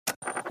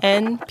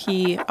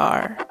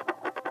NPR.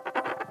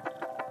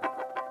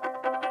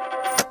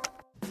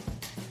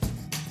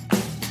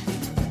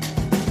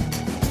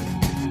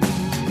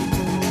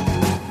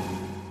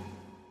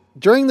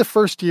 During the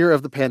first year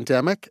of the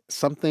pandemic,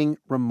 something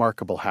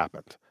remarkable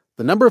happened.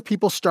 The number of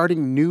people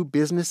starting new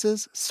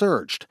businesses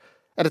surged.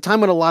 At a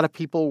time when a lot of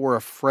people were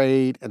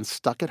afraid and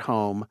stuck at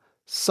home,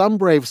 some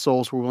brave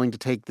souls were willing to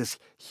take this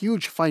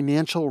huge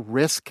financial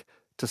risk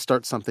to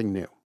start something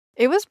new.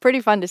 It was pretty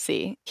fun to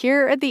see.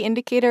 Here at The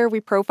Indicator, we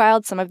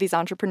profiled some of these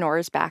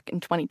entrepreneurs back in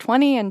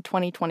 2020 and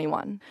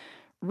 2021.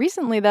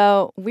 Recently,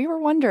 though, we were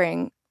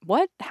wondering,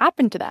 what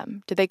happened to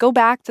them? Did they go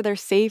back to their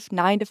safe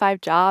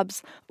 9-to-5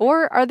 jobs,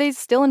 or are they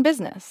still in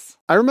business?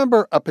 I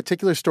remember a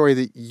particular story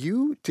that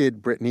you did,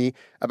 Brittany,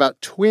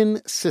 about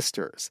twin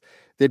sisters.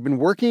 They'd been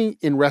working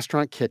in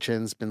restaurant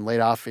kitchens, been laid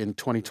off in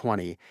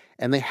 2020,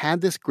 and they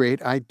had this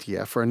great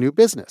idea for a new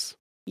business.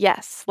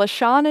 Yes,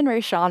 LaShawn and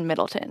Rayshawn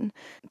Middleton.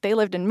 They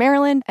lived in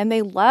Maryland, and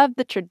they loved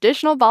the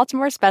traditional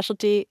Baltimore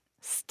specialty,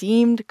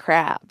 steamed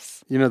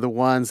crabs. You know, the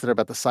ones that are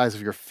about the size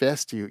of your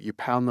fist? You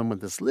pound them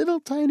with this little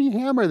tiny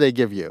hammer they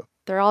give you.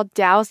 They're all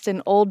doused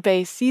in Old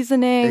Bay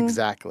seasoning.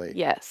 Exactly.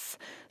 Yes.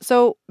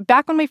 So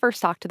back when we first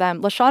talked to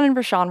them, LaShawn and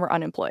Rayshawn were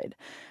unemployed.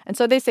 And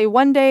so they say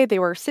one day they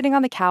were sitting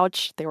on the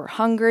couch, they were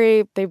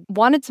hungry, they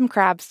wanted some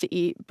crabs to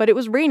eat, but it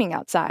was raining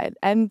outside,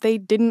 and they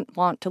didn't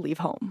want to leave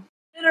home.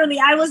 Literally,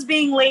 I was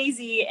being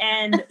lazy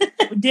and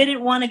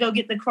didn't want to go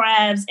get the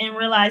crabs and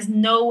realized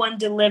no one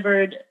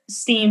delivered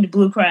steamed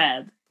blue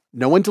crab.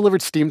 No one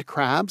delivered steamed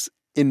crabs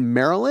in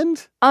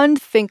Maryland?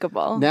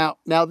 Unthinkable.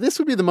 Now, this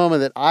would be the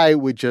moment that I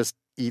would just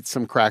eat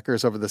some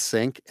crackers over the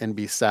sink and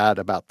be sad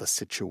about the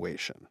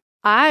situation.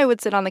 I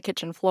would sit on the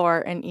kitchen floor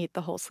and eat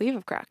the whole sleeve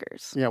of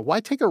crackers. Yeah, why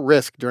take a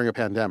risk during a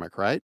pandemic,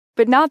 right?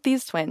 But not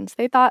these twins.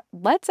 They thought,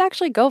 let's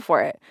actually go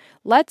for it.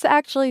 Let's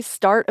actually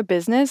start a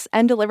business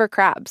and deliver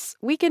crabs.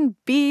 We can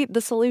be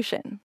the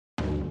solution.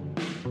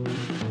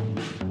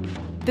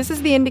 This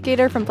is The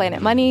Indicator from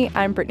Planet Money.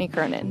 I'm Brittany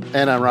Cronin.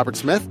 And I'm Robert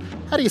Smith.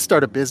 How do you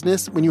start a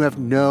business when you have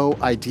no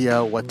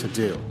idea what to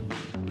do?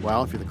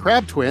 Well, if you're the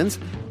Crab Twins,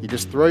 you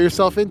just throw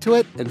yourself into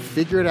it and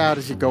figure it out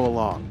as you go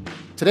along.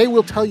 Today,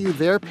 we'll tell you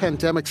their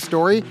pandemic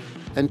story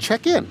and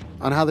check in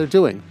on how they're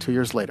doing 2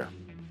 years later.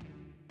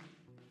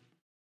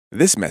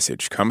 This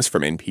message comes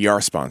from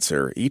NPR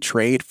sponsor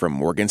E-Trade from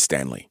Morgan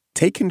Stanley.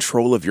 Take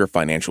control of your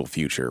financial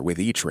future with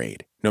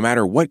E-Trade. No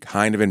matter what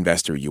kind of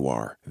investor you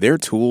are, their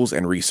tools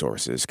and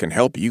resources can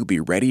help you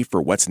be ready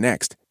for what's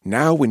next.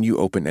 Now, when you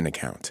open an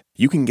account,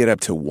 you can get up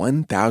to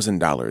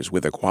 $1,000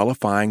 with a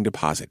qualifying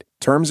deposit.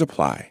 Terms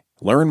apply.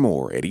 Learn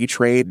more at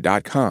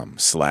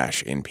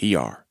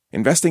etrade.com/NPR.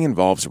 Investing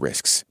involves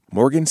risks.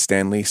 Morgan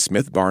Stanley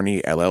Smith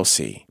Barney,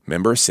 LLC.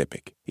 Member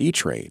SIPC.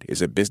 E-Trade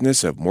is a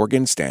business of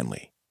Morgan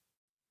Stanley.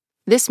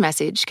 This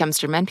message comes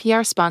from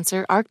NPR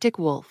sponsor Arctic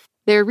Wolf.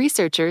 Their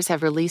researchers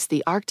have released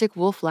the Arctic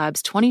Wolf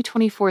Lab's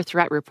 2024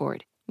 Threat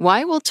Report.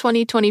 Why will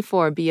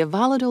 2024 be a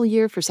volatile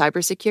year for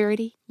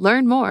cybersecurity?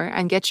 Learn more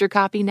and get your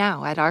copy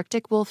now at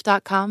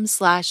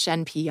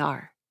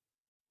arcticwolf.com/NPR.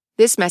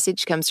 This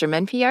message comes from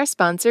NPR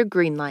sponsor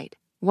Greenlight.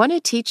 Want to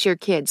teach your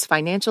kids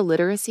financial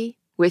literacy?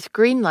 With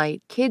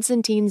Greenlight, kids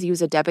and teens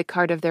use a debit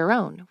card of their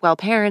own, while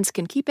parents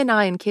can keep an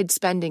eye on kids'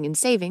 spending and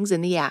savings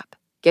in the app.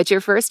 Get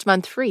your first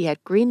month free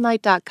at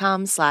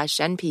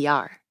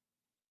greenlight.com/NPR.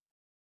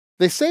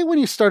 They say when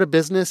you start a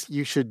business,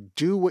 you should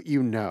do what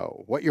you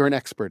know, what you're an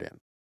expert in.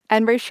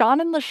 And Rayshawn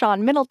and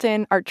LaShawn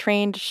Middleton are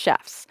trained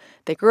chefs.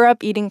 They grew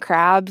up eating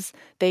crabs.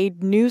 They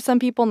knew some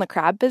people in the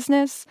crab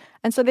business.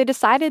 And so they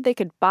decided they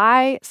could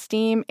buy,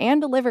 steam,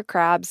 and deliver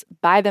crabs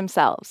by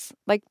themselves.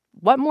 Like,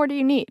 what more do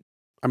you need?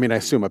 I mean, I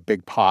assume a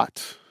big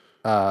pot,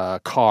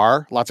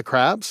 car, lots of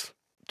crabs.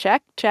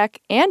 Check, check,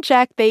 and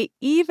check. They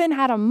even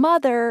had a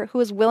mother who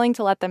was willing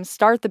to let them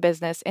start the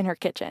business in her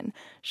kitchen.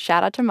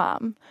 Shout out to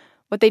Mom.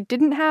 What they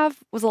didn't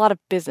have was a lot of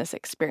business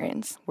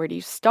experience. Where do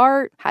you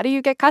start? How do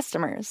you get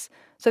customers?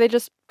 So they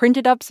just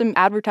printed up some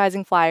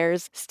advertising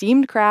flyers,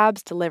 steamed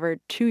crabs delivered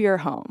to your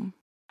home.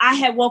 I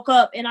had woke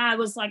up and I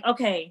was like,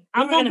 okay,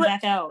 I'm going to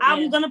back out.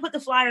 I'm going to put the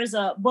flyers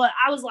up. But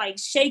I was like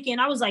shaking.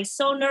 I was like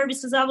so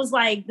nervous because I was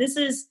like, this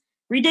is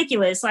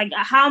ridiculous. Like,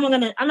 how am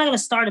I I'm not going to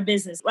start a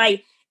business.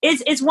 Like,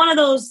 it's one of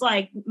those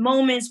like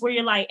moments where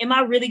you're like, am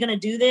I really going to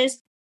do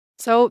this?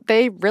 So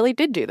they really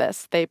did do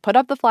this. They put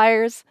up the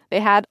flyers. They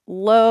had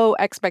low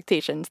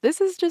expectations.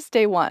 This is just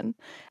day one.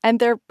 And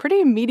they're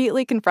pretty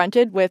immediately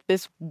confronted with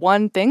this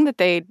one thing that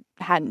they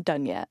hadn't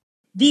done yet.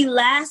 The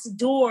last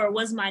door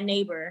was my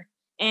neighbor.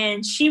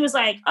 And she was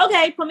like,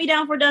 okay, put me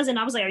down for a dozen.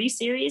 I was like, are you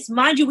serious?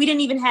 Mind you, we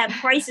didn't even have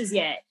prices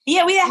yet.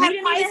 Yeah, we didn't have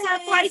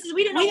prices.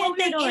 We didn't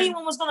think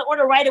anyone was going to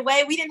order right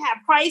away. We didn't have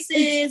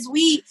prices.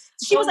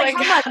 She was like,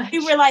 how much? We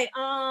were like,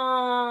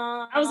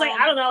 I was like,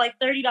 I don't know, like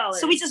 $30.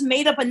 So we just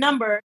made up a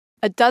number.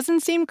 A dozen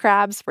steamed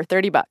crabs for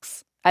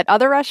 $30. At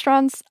other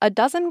restaurants, a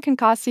dozen can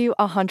cost you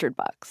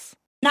 $100.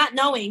 Not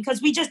knowing,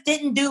 because we just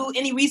didn't do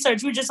any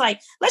research. We were just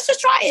like, let's just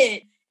try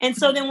it. And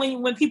so then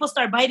when people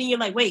start biting, you're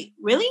like, wait,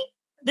 really?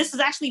 This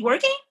is actually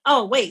working?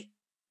 Oh, wait.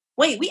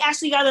 wait, we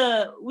actually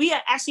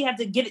have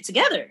to get it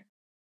together.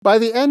 By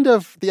the end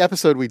of the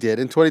episode we did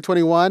in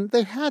 2021,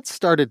 they had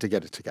started to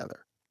get it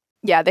together.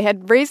 Yeah, they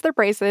had raised their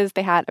prices.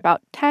 They had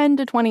about 10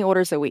 to 20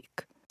 orders a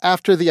week.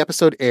 After the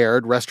episode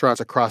aired, restaurants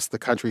across the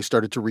country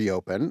started to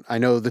reopen. I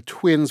know the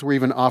twins were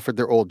even offered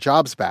their old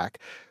jobs back,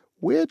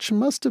 which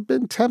must have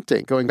been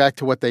tempting, going back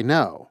to what they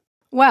know.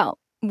 Well,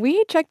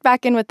 we checked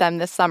back in with them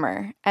this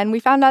summer, and we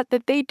found out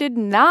that they did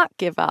not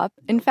give up.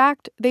 In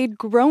fact, they'd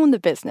grown the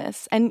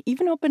business and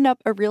even opened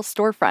up a real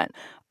storefront,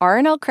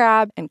 R&L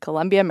Crab in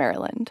Columbia,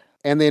 Maryland.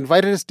 And they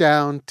invited us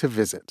down to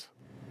visit.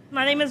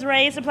 My name is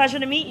Ray. It's a pleasure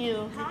to meet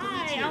you.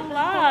 Hi, I'm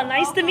La.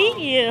 Nice to meet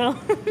you.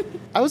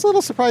 I was a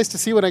little surprised to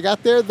see when I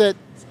got there that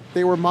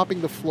they were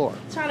mopping the floor.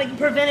 Trying to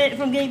prevent it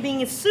from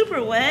being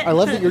super wet. I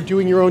love that you're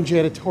doing your own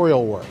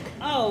janitorial work.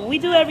 Oh, we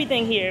do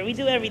everything here. We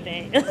do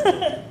everything.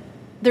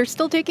 They're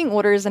still taking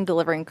orders and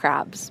delivering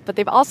crabs, but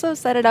they've also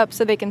set it up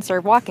so they can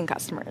serve walk-in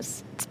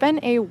customers. It's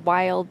been a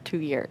wild 2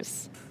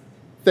 years.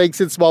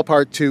 Thanks in small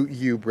part to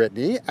you,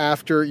 Brittany.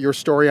 After your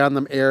story on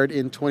them aired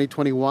in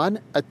 2021,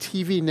 a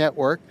TV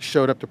network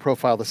showed up to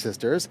profile the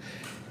sisters,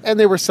 and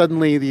they were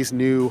suddenly these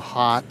new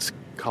hot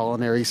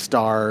culinary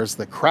stars.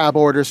 The crab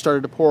orders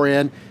started to pour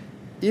in,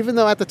 even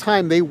though at the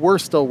time they were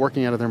still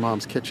working out of their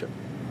mom's kitchen.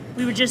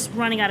 We were just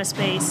running out of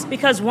space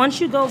because once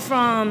you go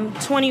from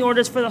 20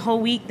 orders for the whole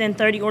week, then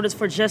 30 orders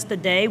for just the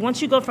day,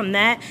 once you go from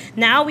that,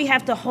 now we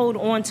have to hold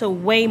on to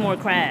way more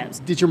crabs.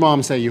 Did your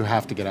mom say you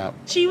have to get out?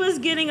 She was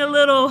getting a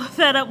little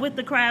fed up with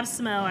the crab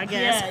smell, I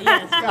guess. Yeah,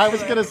 yes. I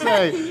was going to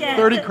say, yeah.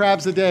 30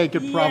 crabs a day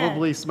could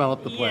probably smell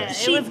up the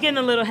place. Yeah, it was getting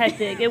a little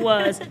hectic. It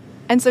was.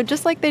 And so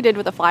just like they did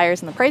with the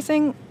flyers and the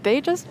pricing,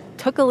 they just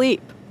took a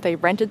leap. They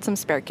rented some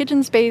spare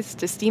kitchen space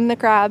to steam the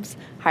crabs,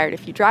 hired a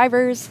few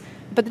drivers.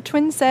 But the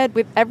twins said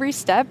with every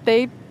step,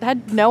 they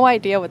had no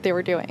idea what they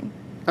were doing.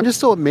 I'm just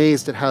so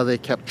amazed at how they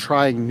kept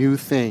trying new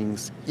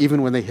things,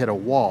 even when they hit a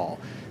wall.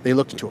 They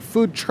looked into a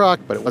food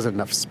truck, but it wasn't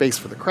enough space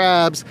for the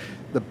crabs.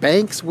 The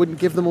banks wouldn't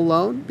give them a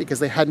loan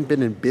because they hadn't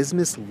been in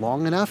business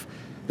long enough.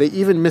 They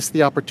even missed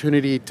the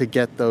opportunity to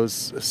get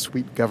those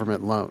sweet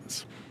government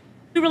loans.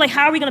 We were like,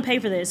 how are we going to pay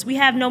for this? We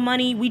have no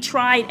money. We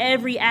tried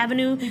every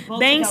avenue.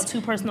 Banks took out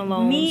 2 personal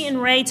loans. Me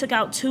and Ray took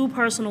out 2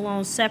 personal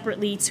loans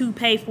separately to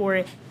pay for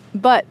it.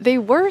 But they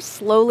were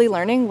slowly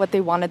learning what they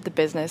wanted the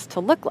business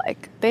to look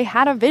like. They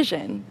had a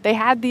vision. They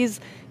had these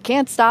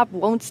can't stop,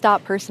 won't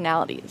stop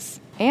personalities.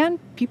 And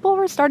people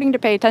were starting to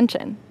pay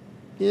attention.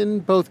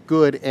 In both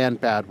good and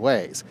bad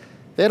ways.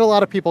 They had a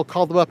lot of people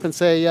call them up and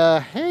say,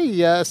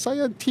 hey, I saw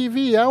you on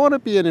TV. I want to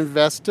be an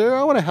investor.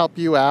 I want to help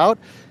you out.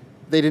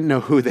 They didn't know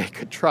who they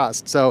could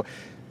trust. So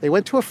they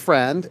went to a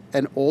friend,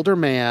 an older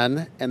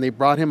man, and they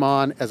brought him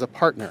on as a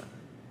partner.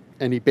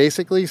 And he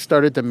basically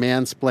started to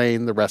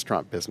mansplain the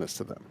restaurant business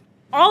to them.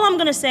 All I'm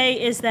going to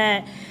say is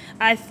that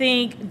I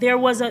think there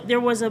was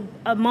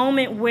a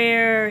moment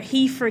where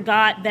he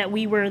forgot that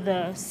we were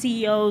the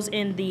CEOs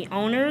and the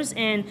owners,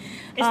 and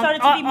it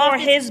started to be more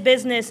his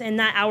business and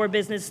not our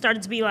business. It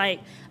started to be like,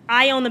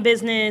 I own the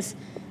business,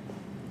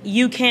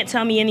 you can't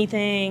tell me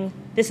anything,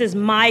 this is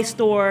my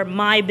store,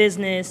 my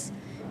business,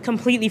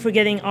 completely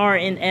forgetting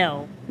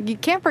R&L. You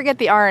can't forget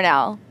the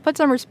R&L. Put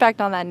some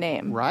respect on that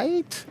name.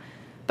 Right?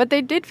 But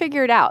they did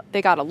figure it out.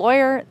 They got a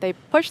lawyer, they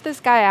pushed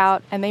this guy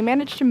out, and they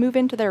managed to move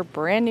into their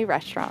brand new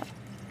restaurant.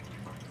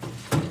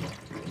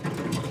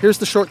 Here's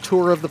the short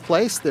tour of the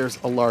place. There's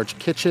a large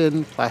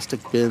kitchen, plastic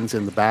bins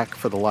in the back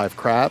for the live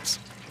crabs.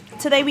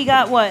 Today we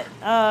got,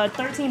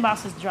 13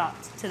 boxes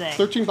dropped today.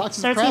 13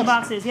 boxes of crabs? 13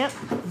 boxes, yep.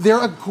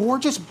 They're a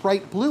gorgeous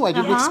bright blue. I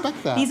didn't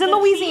expect that. These are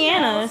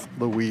Louisianas.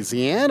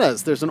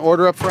 Louisianas. There's an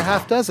order up for a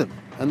half dozen.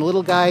 And the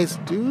little guys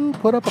do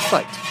put up a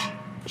fight.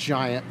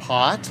 Giant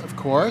pot, of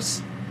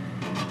course.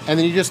 And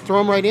then you just throw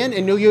them right in,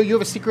 and you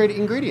have a secret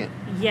ingredient.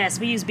 Yes,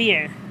 we use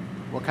beer.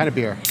 What kind of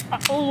beer?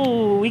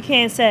 We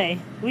can't say.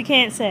 We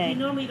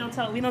normally don't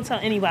tell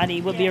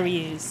anybody what beer we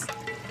use.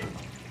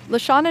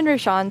 LaShawn and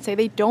Rashawn say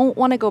they don't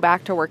want to go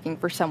back to working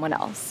for someone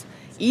else.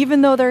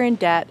 Even though they're in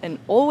debt and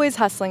always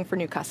hustling for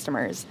new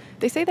customers,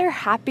 they say their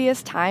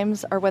happiest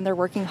times are when they're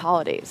working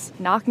holidays,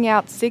 knocking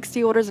out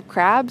 60 orders of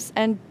crabs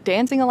and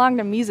dancing along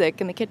to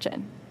music in the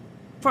kitchen.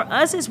 For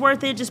us, it's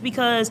worth it just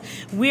because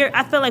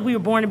I feel like we were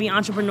born to be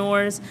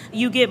entrepreneurs.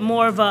 You get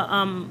more of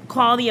a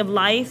quality of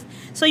life.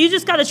 So you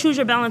just got to choose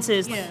your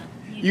balances. Yeah.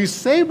 You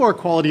say more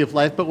quality of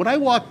life, but when I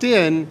walked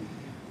in,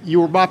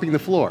 you were mopping the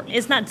floor.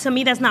 To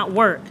me, that's not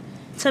work.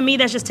 To me,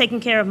 that's just taking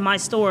care of my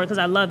store because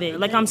I love it.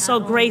 Like, I'm so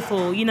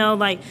grateful,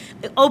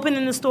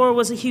 opening the store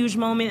was a huge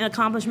moment,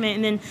 accomplishment.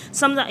 And then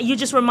sometimes you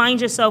just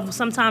remind yourself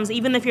sometimes,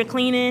 even if you're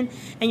cleaning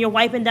and you're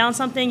wiping down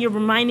something, you're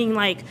reminding,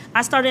 I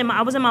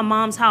was in my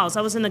mom's house.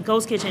 I was in the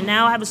ghost kitchen.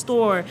 Now I have a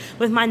store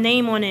with my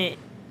name on it.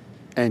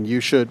 And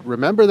you should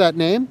remember that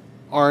name,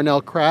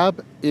 R&L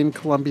Crab in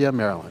Columbia,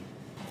 Maryland.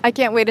 I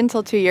can't wait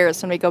until 2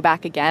 years when we go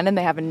back again and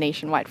they have a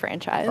nationwide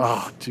franchise.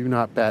 Oh, do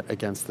not bet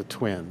against the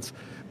twins.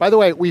 By the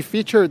way, we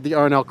featured the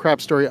R&L Crab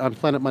story on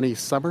Planet Money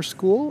Summer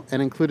School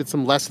and included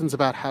some lessons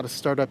about how to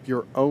start up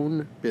your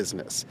own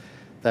business.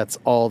 That's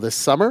all this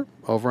summer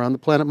over on the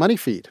Planet Money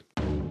feed.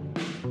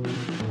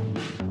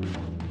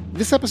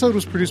 This episode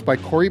was produced by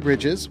Corey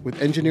Bridges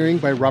with engineering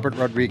by Robert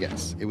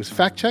Rodriguez. It was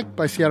fact-checked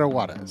by Sierra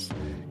Juarez.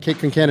 Kate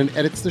Concannon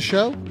edits the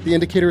show. The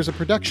Indicator is a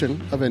production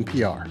of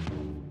NPR.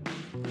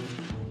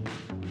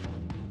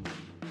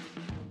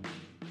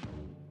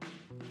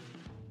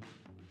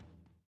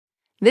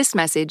 This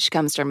message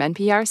comes from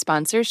NPR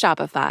sponsor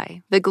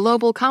Shopify, the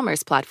global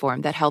commerce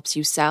platform that helps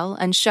you sell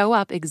and show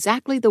up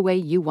exactly the way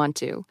you want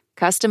to.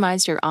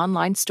 Customize your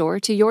online store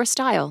to your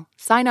style.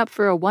 Sign up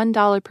for a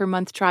 $1 per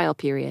month trial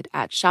period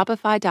at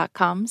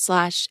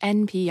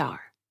shopify.com/NPR.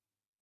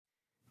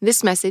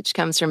 This message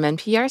comes from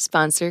NPR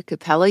sponsor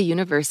Capella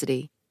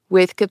University.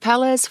 With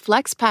Capella's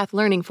FlexPath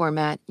learning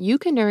format, you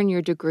can earn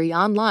your degree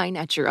online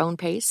at your own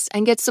pace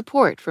and get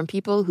support from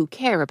people who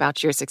care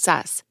about your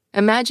success.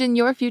 Imagine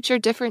your future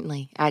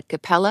differently at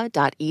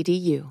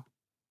capella.edu.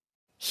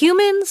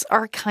 Humans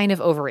are kind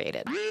of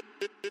overrated.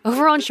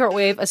 Over on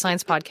Shortwave, a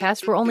science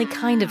podcast, we're only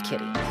kind of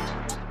kidding.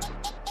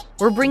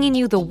 We're bringing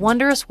you the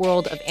wondrous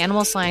world of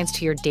animal science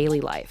to your daily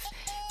life.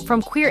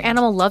 From queer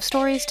animal love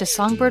stories to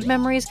songbird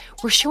memories,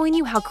 we're showing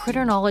you how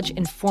critter knowledge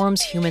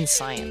informs human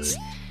science.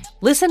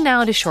 Listen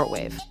now to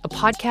Shortwave, a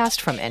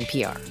podcast from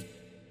NPR.